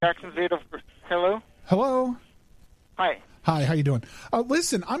Jackson Zeta. Hello? Hello? Hi. Hi, how you doing?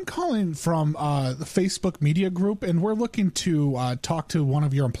 Listen, I'm calling from the Facebook Media Group, and we're looking to talk to one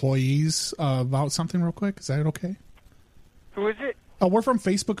of your employees about something real quick. Is that okay? Who is it? We're from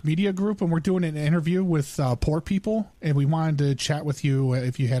Facebook Media Group, and we're doing an interview with poor people, and we wanted to chat with you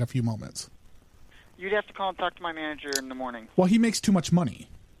if you had a few moments. You'd have to call and talk to my manager in the morning. Well, he makes too much money.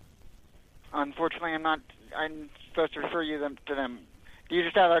 Unfortunately, I'm supposed to refer you to them. Do you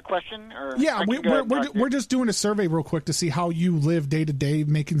just have a question? Or yeah, we're just doing a survey real quick to see how you live day to day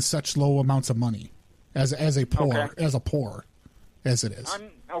making such low amounts of money as a poor as it is.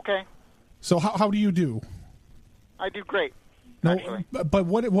 Okay. So how do you do? I do great. No, actually. But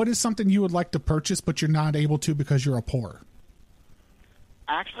what is something you would like to purchase but you're not able to because you're a poor?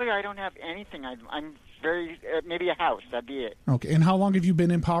 Actually, I don't have anything. I'm very maybe a house. That'd be it. Okay. And how long have you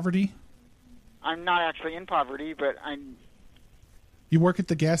been in poverty? I'm not actually in poverty, but I'm. You work at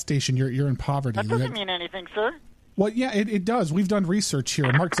the gas station. You're in poverty. That doesn't mean anything, sir. Well, yeah, it does. We've done research here.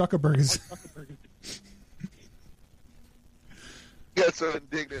 Mark Zuckerberg is. Got so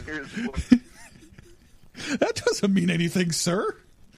indignant. Here's That doesn't mean anything, sir.